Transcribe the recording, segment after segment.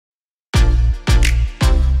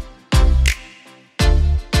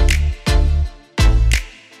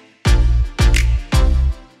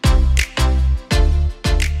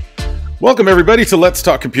Welcome, everybody, to Let's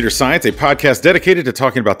Talk Computer Science, a podcast dedicated to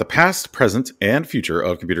talking about the past, present, and future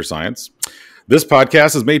of computer science. This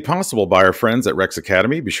podcast is made possible by our friends at Rex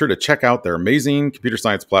Academy. Be sure to check out their amazing computer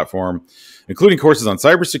science platform, including courses on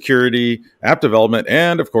cybersecurity, app development,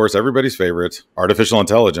 and, of course, everybody's favorite, artificial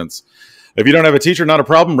intelligence. If you don't have a teacher, not a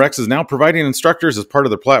problem. Rex is now providing instructors as part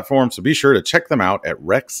of their platform, so be sure to check them out at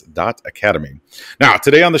rex.academy. Now,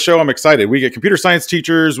 today on the show, I'm excited. We get computer science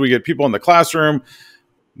teachers, we get people in the classroom.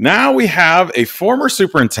 Now we have a former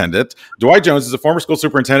superintendent. Dwight Jones is a former school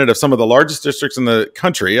superintendent of some of the largest districts in the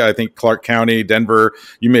country. I think Clark County, Denver,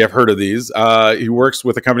 you may have heard of these. He works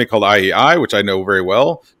with a company called IEI, which I know very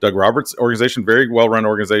well. Doug Roberts' organization, very well-run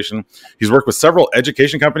organization. He's worked with several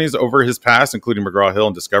education companies over his past, including McGraw-Hill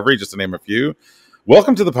and Discovery, just to name a few.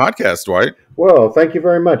 Welcome to the podcast, Dwight. Well, thank you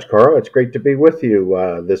very much, Carl. It's great to be with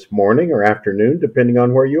you this morning or afternoon, depending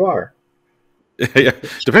on where you are. Yeah,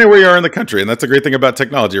 depending on where you are in the country. And that's a great thing about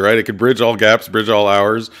technology, right? It could bridge all gaps, bridge all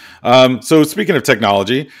hours. So speaking of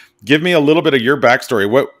technology, give me a little bit of your backstory.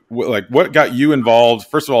 What got you involved?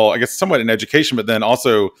 First of all, I guess somewhat in education, but then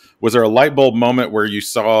also, was there a light bulb moment where you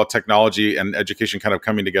saw technology and education kind of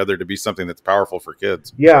coming together to be something that's powerful for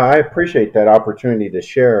kids? Yeah, I appreciate that opportunity to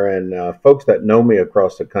share. And folks that know me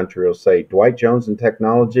across the country will say, Dwight Jones and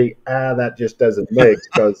technology, that just doesn't mix.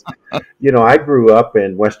 Because, I grew up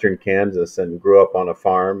in Western Kansas and grew up on a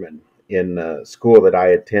farm, and in the school that I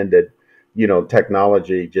attended,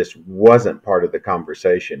 technology just wasn't part of the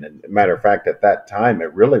conversation. And matter of fact, at that time,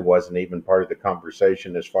 it really wasn't even part of the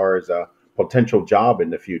conversation as far as a potential job in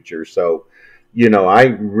the future. So, I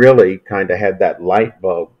really kind of had that light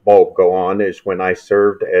bulb go on is when I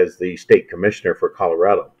served as the state commissioner for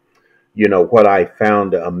Colorado. What I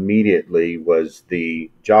found immediately was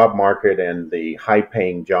the job market and the high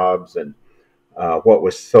paying jobs and what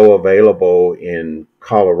was so available in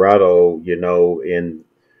Colorado,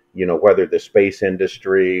 whether the space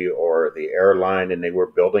industry or the airline, and they were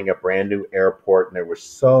building a brand new airport, and there were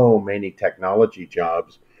so many technology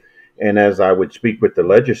jobs. And as I would speak with the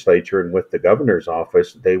legislature and with the governor's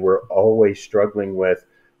office, they were always struggling with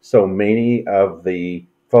so many of the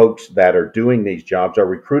folks that are doing these jobs are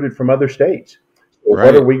recruited from other states. So Right.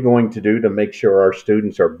 What are we going to do to make sure our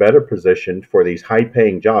students are better positioned for these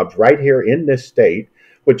high-paying jobs right here in this state,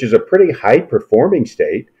 which is a pretty high-performing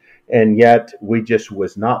state? And yet we just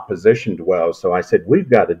was not positioned well. So I said, we've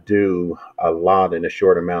got to do a lot in a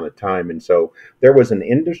short amount of time. And so there was an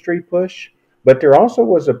industry push, but there also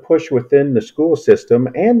was a push within the school system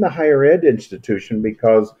and the higher ed institution,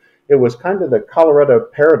 because it was kind of the Colorado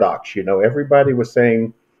paradox. Everybody was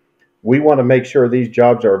saying, we want to make sure these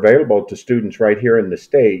jobs are available to students right here in the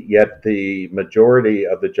state, yet the majority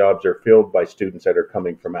of the jobs are filled by students that are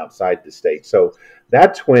coming from outside the state. So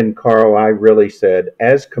that's when, Carl, I really said,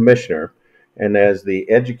 as commissioner and as the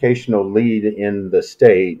educational lead in the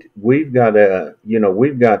state, we've got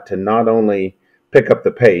to not only pick up the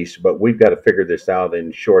pace, but we've got to figure this out in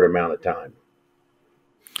a short amount of time.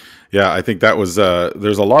 Yeah, I think that was,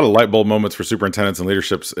 there's a lot of light bulb moments for superintendents and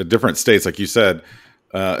leaderships at different states, like you said.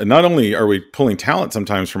 And not only are we pulling talent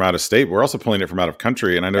sometimes from out of state, but we're also pulling it from out of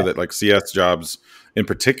country. And I know that like CS jobs in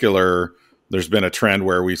particular, there's been a trend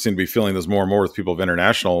where we seem to be filling those more and more with people of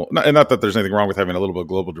international, and not that there's anything wrong with having a little bit of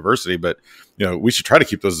global diversity, but we should try to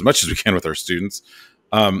keep those as much as we can with our students.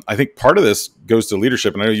 I think part of this goes to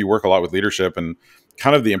leadership. And I know you work a lot with leadership and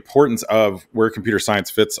kind of the importance of where computer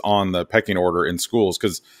science fits on the pecking order in schools.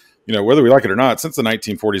 Because whether we like it or not, since the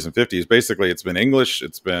 1940s and 50s, basically it's been English,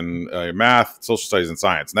 it's been math, social studies, and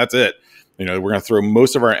science, and that's it. We're going to throw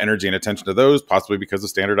most of our energy and attention to those, possibly because of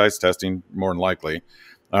standardized testing, more than likely.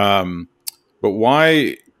 But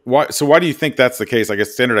why? So why do you think that's the case? I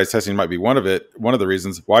guess standardized testing might be one of the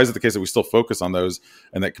reasons. Why is it the case that we still focus on those,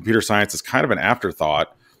 and that computer science is kind of an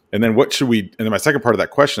afterthought? And then what should we? And then my second part of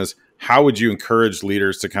that question is, how would you encourage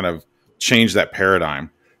leaders to kind of change that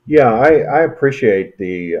paradigm? Yeah, I appreciate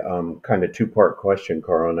the kind of two-part question,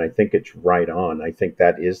 Carl, and I think it's right on. I think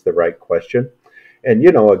that is the right question. And,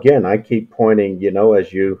 again, I keep pointing,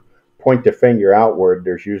 as you point the finger outward,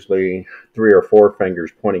 there's usually 3 or 4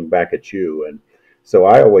 fingers pointing back at you. And so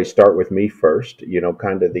I always start with me first,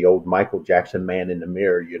 kind of the old Michael Jackson man in the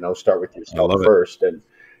mirror, start with yourself first. And,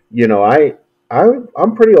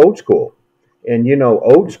 I'm pretty old school. And,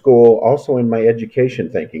 old school also in my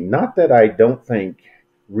education thinking. Not that I don't think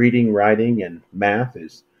reading, writing, and math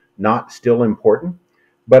is not still important,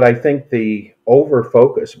 but I think the over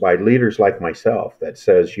focus by leaders like myself that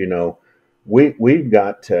says, we've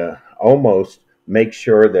got to almost make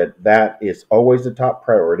sure that is always the top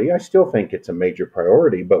priority. I still think it's a major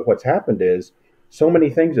priority, but what's happened is so many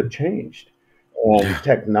things have changed. And Yeah.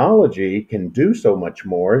 technology can do so much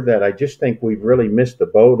more that I just think we've really missed the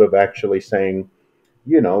boat of actually saying,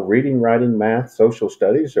 reading, writing, math, social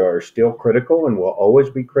studies are still critical and will always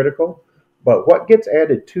be critical. But what gets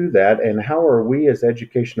added to that, and how are we as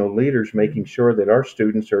educational leaders making sure that our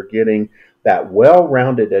students are getting that well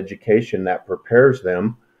rounded education that prepares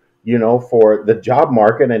them, for the job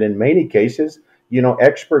market? And in many cases,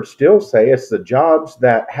 experts still say it's the jobs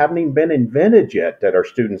that haven't even been invented yet that our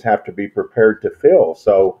students have to be prepared to fill.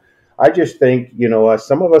 So I just think,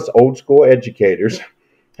 some of us old school educators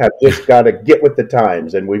have just got to get with the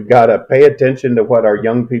times, and we've got to pay attention to what our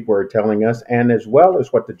young people are telling us and as well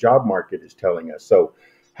as what the job market is telling us. So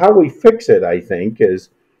how we fix it, I think, is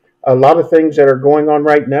a lot of things that are going on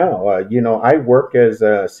right now. I work as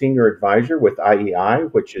a senior advisor with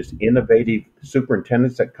IEI, which is innovative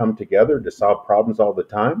superintendents that come together to solve problems all the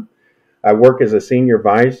time. I work as a senior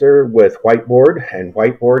advisor with Whiteboard, and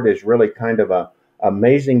Whiteboard is really kind of a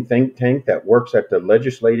amazing think tank that works at the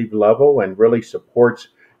legislative level and really supports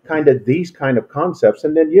kind of these kind of concepts.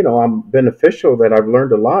 And then, I'm beneficial that I've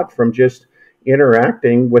learned a lot from just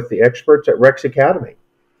interacting with the experts at Rex Academy.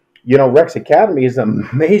 Rex Academy is an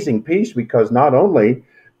amazing piece because not only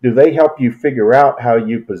do they help you figure out how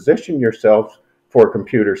you position yourself for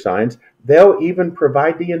computer science, they'll even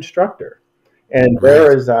provide the instructor. And there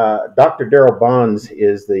Right. is Dr. Darrell Bonds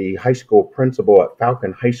is the high school principal at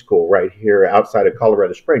Falcon High School right here outside of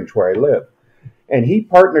Colorado Springs, where I live. And he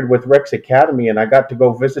partnered with Rex Academy, and I got to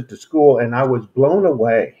go visit the school, and I was blown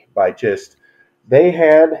away by just they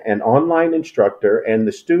had an online instructor, and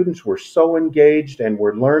the students were so engaged and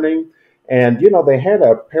were learning. And they had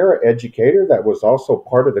a para educator that was also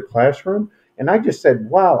part of the classroom. And I just said,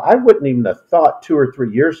 wow, I wouldn't even have thought 2 or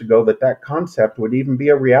 3 years ago that that concept would even be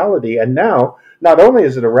a reality. And now, not only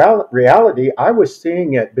is it a reality, I was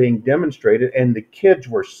seeing it being demonstrated, and the kids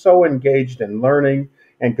were so engaged in learning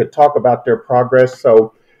and could talk about their progress.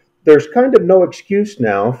 So there's kind of no excuse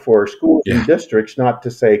now for schools and Yeah. districts not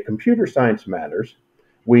to say computer science matters.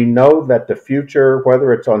 We know that the future,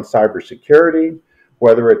 whether it's on cybersecurity,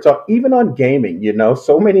 whether it's even on gaming,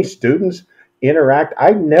 so many students interact.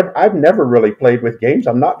 I've never really played with games.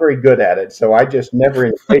 I'm not very good at it, so I just never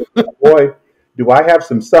engaged. Boy, do I have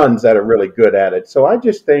some sons that are really good at it. So I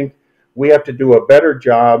just think we have to do a better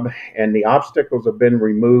job, and the obstacles have been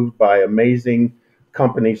removed by amazing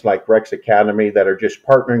companies like Rex Academy that are just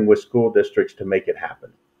partnering with school districts to make it happen.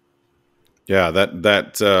 Yeah,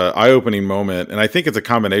 that eye-opening moment, and I think it's a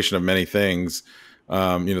combination of many things.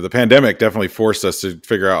 The pandemic definitely forced us to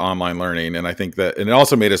figure out online learning, and I think that, and it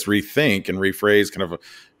also made us rethink and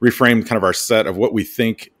reframe kind of our set of what we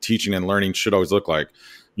think teaching and learning should always look like.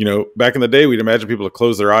 Back in the day, we'd imagine people to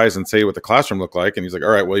close their eyes and say what the classroom looked like, and he's like, "All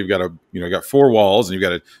right, well, you got four walls, and you've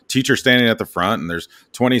got a teacher standing at the front, and there's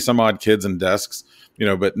 20 some odd kids and desks."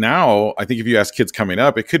 But now I think if you ask kids coming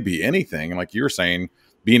up, it could be anything, and like you were saying,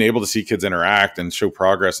 being able to see kids interact and show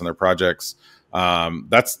progress in their projects,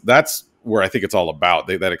 that's where I think it's all about.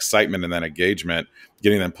 That excitement and that engagement,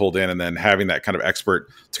 getting them pulled in, and then having that kind of expert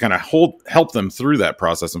to kind of help them through that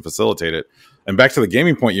process and facilitate it. And back to the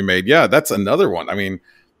gaming point you made, yeah, that's another one. I mean,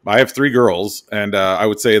 I have three girls, and I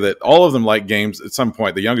would say that all of them like games at some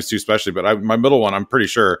point. The youngest two, especially, but my middle one, I'm pretty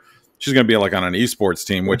sure she's going to be like on an esports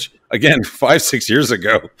team. Which, again, 5-6 years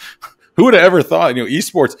ago, who would have ever thought?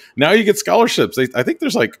 Esports. Now you get scholarships. I think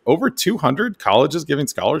there's like over 200 colleges giving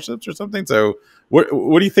scholarships or something. So, what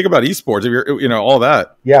do you think about esports? If you're, all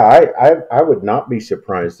that. Yeah, I would not be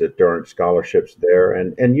surprised that there aren't scholarships there,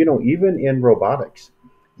 and even in robotics,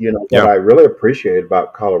 what Yeah. I really appreciate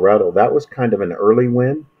about Colorado, that was kind of an early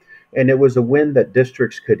win, and it was a win that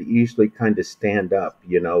districts could easily kind of stand up.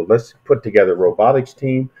 Let's put together a robotics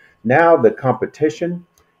team. Now the competition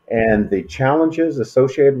and the challenges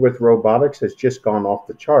associated with robotics has just gone off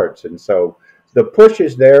the charts, and so the push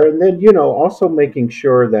is there, and then also making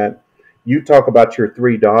sure that you talk about your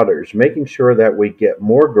three daughters, making sure that we get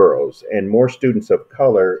more girls and more students of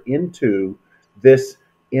color into this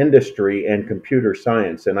industry and computer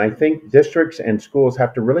science. And I think districts and schools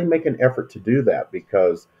have to really make an effort to do that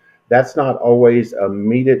because that's not always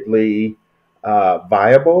immediately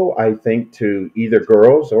viable, I think, to either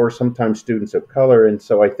girls or sometimes students of color. And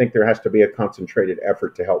so I think there has to be a concentrated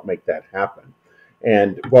effort to help make that happen.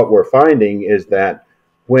 And what we're finding is that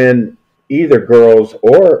when either girls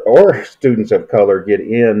or students of color get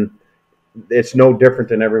in, it's no different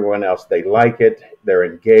than everyone else. They like it, they're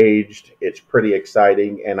engaged, it's pretty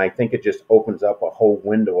exciting, and I think it just opens up a whole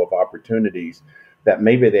window of opportunities that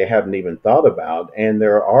maybe they haven't even thought about. And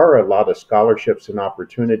there are a lot of scholarships and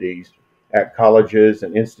opportunities at colleges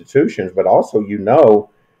and institutions, but also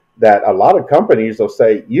that a lot of companies will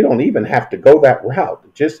say, you don't even have to go that route.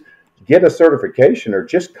 Just get a certification or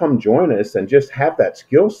just come join us and just have that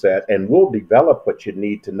skill set, and we'll develop what you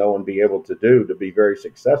need to know and be able to do to be very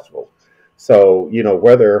successful. So,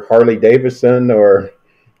 whether Harley Davidson or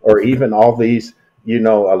even all these,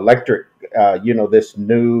 electric, this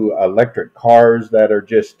new electric cars that are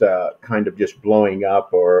just kind of just blowing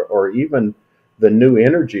up, or even the new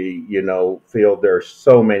energy, field. There are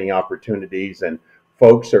so many opportunities, and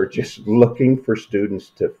folks are just looking for students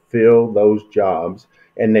to fill those jobs,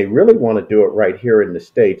 and they really want to do it right here in the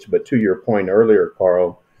States. But to your point earlier,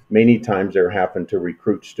 Carl, many times they're having to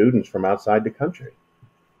recruit students from outside the country.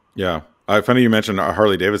 Yeah. Funny you mentioned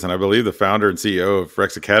Harley Davidson. I believe the founder and CEO of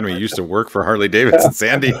Rex Academy used to work for Harley Davidson,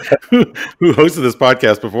 Sandy, who hosted this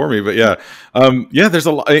podcast before me. But yeah, there's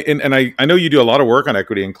a lot. And I know you do a lot of work on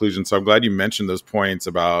equity and inclusion. So I'm glad you mentioned those points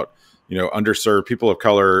about, underserved people of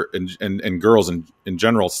color and girls in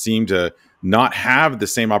general seem to not have the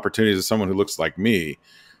same opportunities as someone who looks like me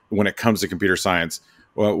when it comes to computer science.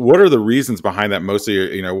 Well, what are the reasons behind that?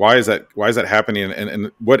 Mostly, why is that happening?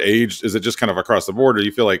 And what age is it? Just kind of across the board? Or do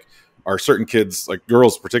you feel like are certain kids, like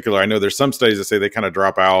girls in particular? I know there's some studies that say they kind of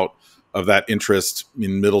drop out of that interest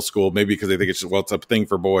in middle school, maybe because they think it's a thing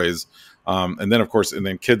for boys. And then of course, and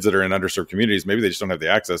then kids that are in underserved communities, maybe they just don't have the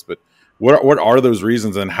access. But what are those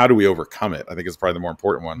reasons, and how do we overcome it? I think is probably the more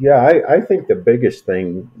important one. Yeah, I think the biggest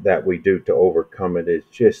thing that we do to overcome it is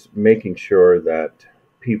just making sure that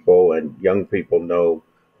people and young people know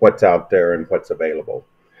what's out there and what's available.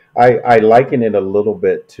 I liken it a little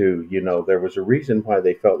bit to, there was a reason why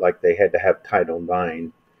they felt like they had to have Title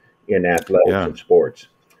IX in athletics and sports.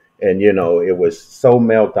 And, it was so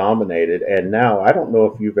male dominated. And now I don't know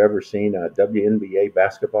if you've ever seen a WNBA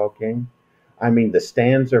basketball game. I mean, the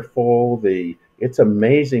stands are full. It's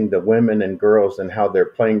amazing, the women and girls and how they're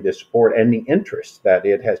playing this sport and the interest that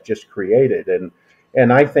it has just created.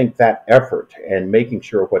 And I think that effort and making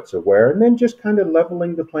sure what's aware, and then just kind of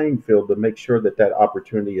leveling the playing field to make sure that that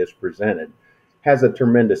opportunity is presented, has a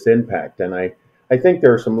tremendous impact. And I think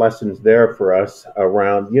there are some lessons there for us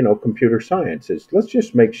around, computer sciences. Let's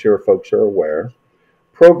just make sure folks are aware.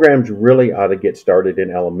 Programs really ought to get started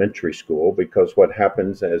in elementary school, because what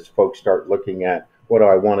happens as folks start looking at what do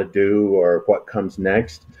I want to do or what comes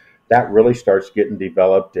next, that really starts getting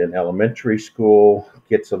developed in elementary school,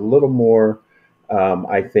 gets a little more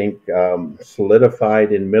I think,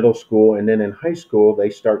 solidified in middle school. And then in high school, they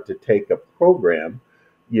start to take a program,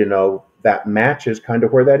 that matches kind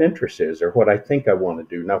of where that interest is or what I think I want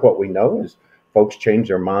to do. Now, what we know is folks change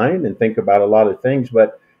their mind and think about a lot of things,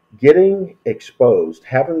 but getting exposed,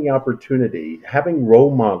 having the opportunity, having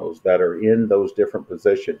role models that are in those different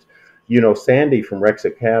positions. Sandy from Rex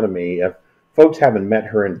Academy, folks haven't met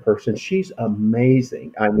her in person, she's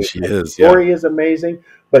amazing. I mean, she is. Story is amazing,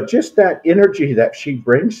 but just that energy that she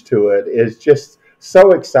brings to it is just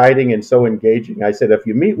so exciting and so engaging. I said, if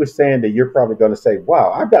you meet with Sandy, you're probably going to say,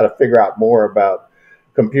 wow, I've got to figure out more about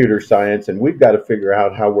computer science, and we've got to figure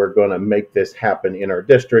out how we're going to make this happen in our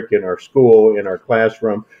district, in our school, in our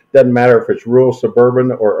classroom. Doesn't matter if it's rural,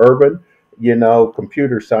 suburban, or urban.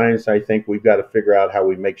 Computer science, I think we've got to figure out how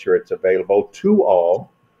we make sure it's available to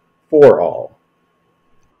all, for all.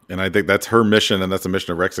 And I think that's her mission, and that's the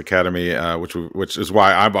mission of Rex Academy, which is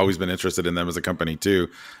why I've always been interested in them as a company too.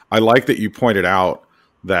 I like that you pointed out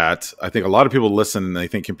that I think a lot of people listen and they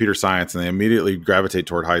think computer science and they immediately gravitate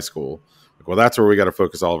toward high school. Like, well, that's where we got to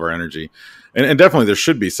focus all of our energy. And definitely there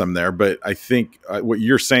should be some there, but I think what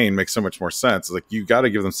you're saying makes so much more sense. Like, you got to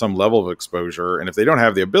give them some level of exposure, and if they don't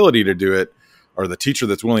have the ability to do it, or the teacher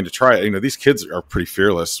that's willing to try it, these kids are pretty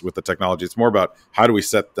fearless with the technology. It's more about how do we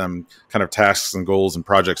set them kind of tasks and goals and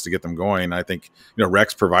projects to get them going. I think,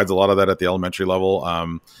 Rex provides a lot of that at the elementary level.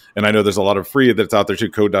 And I know there's a lot of free that's out there too.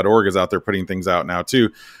 Code.org is out there putting things out now too.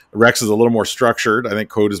 Rex is a little more structured. I think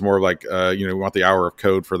Code is more like, we want the hour of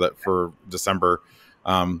code for December.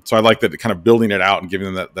 So I like that, kind of building it out and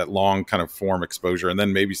giving them that long kind of form exposure, and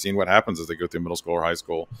then maybe seeing what happens as they go through middle school or high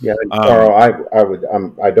school. Yeah, Carl,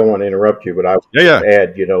 I don't want to interrupt you, but I would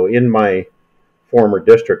add, in my former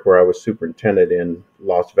district where I was superintendent in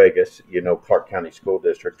Las Vegas, Clark County School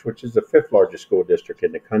District, which is the 5th largest school district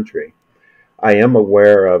in the country. I am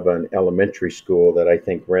aware of an elementary school that I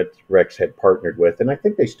think Rex had partnered with, and I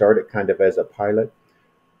think they started kind of as a pilot.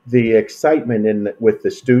 The excitement with the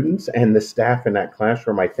students and the staff in that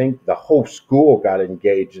classroom, I think the whole school got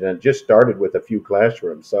engaged, and it just started with a few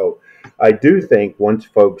classrooms. So I do think once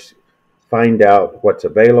folks find out what's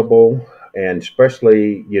available, and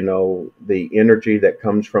especially, the energy that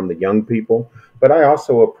comes from the young people, but I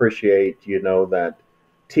also appreciate, that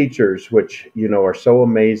teachers, which are so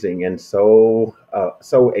amazing and so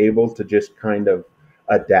able to just kind of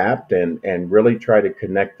adapt and really try to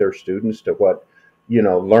connect their students to what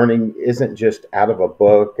learning isn't just out of a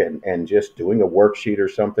book and just doing a worksheet or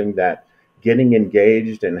something, that getting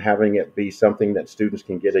engaged and having it be something that students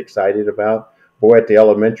can get excited about. Boy, at the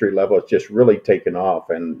elementary level, it's just really taken off.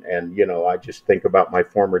 And I just think about my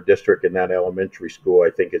former district in that elementary school. I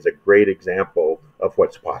think is a great example of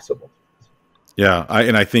what's possible. Yeah,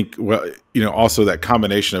 I think, well, also that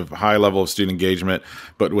combination of high level of student engagement,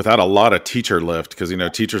 but without a lot of teacher lift, because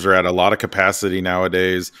teachers are at a lot of capacity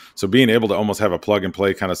nowadays. So being able to almost have a plug and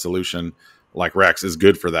play kind of solution like Rex is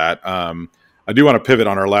good for that. I do want to pivot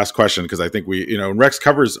on our last question, because I think Rex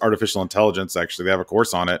covers artificial intelligence. Actually, they have a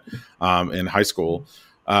course on it in high school.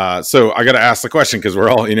 So I got to ask the question, because we're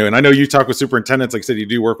all, and I know you talk with superintendents. Like I said, you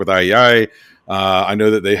do work with IEI. I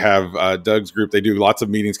know that they have Doug's group. They do lots of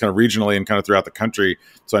meetings kind of regionally and kind of throughout the country.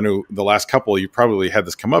 So I know the last couple, you probably had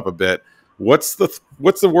this come up a bit. What's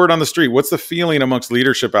the word on the street? What's the feeling amongst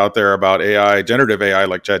leadership out there about AI, generative AI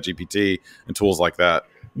like ChatGPT and tools like that?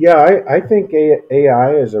 Yeah, I think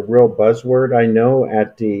AI is a real buzzword. I know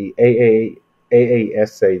at the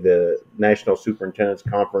AASA, the National Superintendents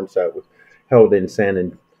Conference that was held in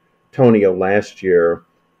San Antonio last year,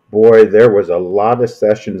 boy, there was a lot of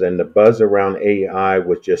sessions and the buzz around AI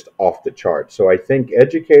was just off the charts. So I think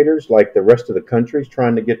educators, like the rest of the country, is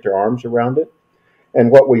trying to get their arms around it. And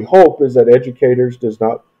what we hope is that educators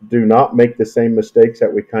do not make the same mistakes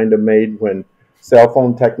that we kind of made when cell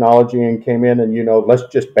phone technology and came in, and let's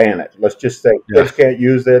just ban it. Let's just say Yeah. kids can't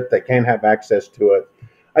use it, they can't have access to it.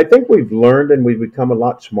 I think we've learned and we've become a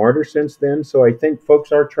lot smarter since then. So I think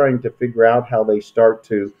folks are trying to figure out how they start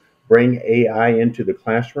to bring AI into the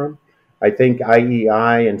classroom. I think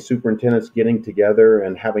IEI and superintendents getting together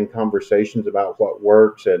and having conversations about what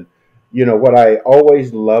works. And what I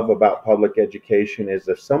always love about public education is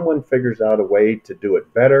if someone figures out a way to do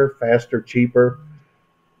it better, faster, cheaper,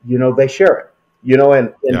 they share it.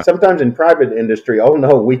 And Yeah. sometimes in private industry, oh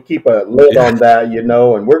no, we keep a lid Yeah. on that,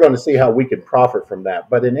 and we're going to see how we can profit from that.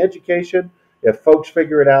 But in education, if folks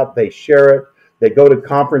figure it out, they share it, they go to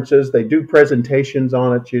conferences, they do presentations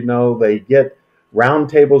on it, they get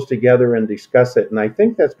roundtables together and discuss it. And I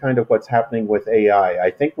think that's kind of what's happening with AI. I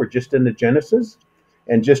think we're just in the genesis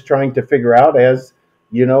and just trying to figure out, as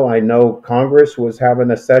I know Congress was having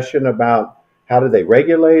a session about how do they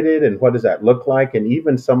regulate it and what does that look like? And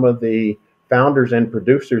even some of the founders and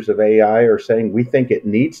producers of AI are saying we think it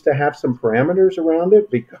needs to have some parameters around it,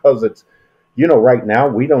 because it's, right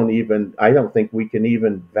now I don't think we can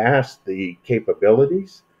even vast the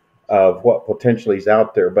capabilities of what potentially is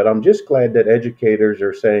out there. But I'm just glad that educators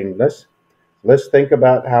are saying, let's think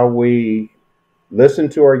about how we listen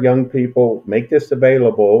to our young people, make this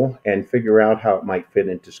available, and figure out how it might fit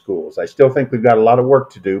into schools. I still think we've got a lot of work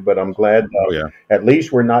to do, but I'm glad Oh yeah. at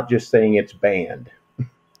least we're not just saying it's banned.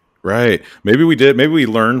 Right. Maybe we did. Maybe we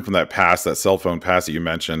learned from that cell phone pass that you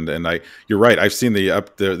mentioned. And you're right. I've seen the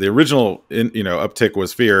original, uptick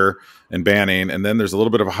was fear and banning. And then there's a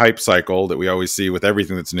little bit of a hype cycle that we always see with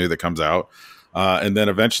everything that's new that comes out. And then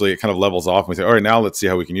eventually it kind of levels off and we say, all right, now let's see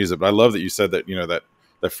how we can use it. But I love that you said that, that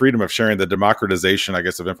the freedom of sharing, the democratization, I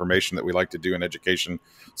guess, of information that we like to do in education,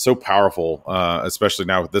 so powerful, especially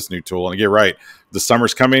now with this new tool. And you're right. The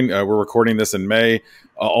summer's coming. We're recording this in May.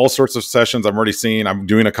 All sorts of sessions I'm already seeing. I'm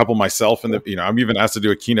doing a couple myself, and I'm even asked to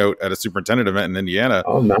do a keynote at a superintendent event in Indiana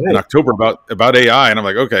Oh, in nice. October about AI. And I'm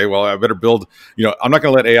like, okay, well, I better build. I'm not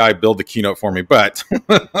going to let AI build the keynote for me, but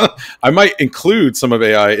I might include some of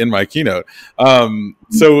AI in my keynote.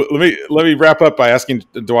 So let me wrap up by asking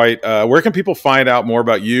Dwight, where can people find out more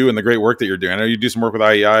about you and the great work that you're doing? I know you do some work with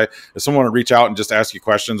IEI. If someone want to reach out and just ask you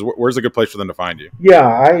questions, where's a good place for them to find you? Yeah,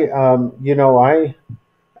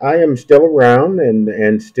 I am still around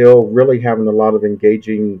and still really having a lot of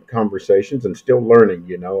engaging conversations and still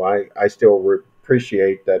learning. I still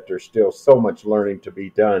appreciate that there's still so much learning to be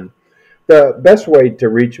done. The best way to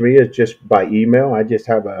reach me is just by email. I just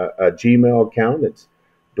have a Gmail account. It's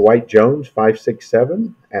Dwight Jones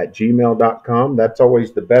 567 at gmail.com. That's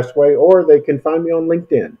always the best way, or they can find me on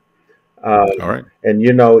LinkedIn. All right. And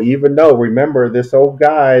even though, remember, this old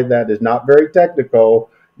guy that is not very technical,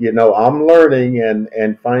 I'm learning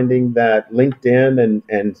and finding that LinkedIn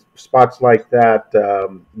and spots like that,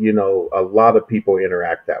 a lot of people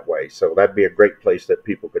interact that way. So that'd be a great place that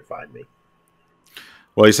people could find me.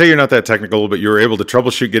 Well, you say you're not that technical, but you were able to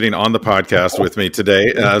troubleshoot getting on the podcast with me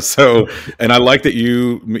today. And I like that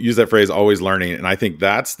you use that phrase, always learning. And I think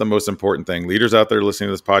that's the most important thing. Leaders out there listening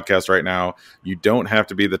to this podcast right now, you don't have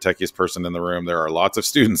to be the techiest person in the room. There are lots of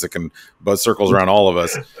students that can buzz circles around all of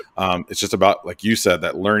us. It's just about, like you said,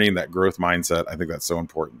 that learning, that growth mindset. I think that's so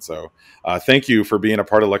important. So thank you for being a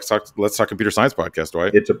part of Let's Talk Computer Science podcast,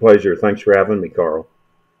 Dwight. It's a pleasure. Thanks for having me, Carl.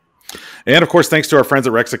 And of course, thanks to our friends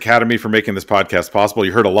at Rex Academy for making this podcast possible.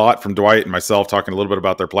 You heard a lot from Dwight and myself talking a little bit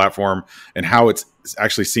about their platform and how it's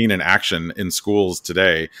actually seen in action in schools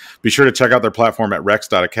today. Be sure to check out their platform at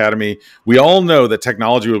rex.academy. We all know that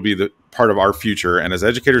technology will be the part of our future. And as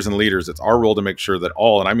educators and leaders, it's our role to make sure that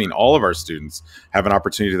all, and I mean all of our students, have an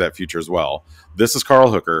opportunity to that future as well. This is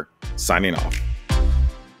Carl Hooker, signing off.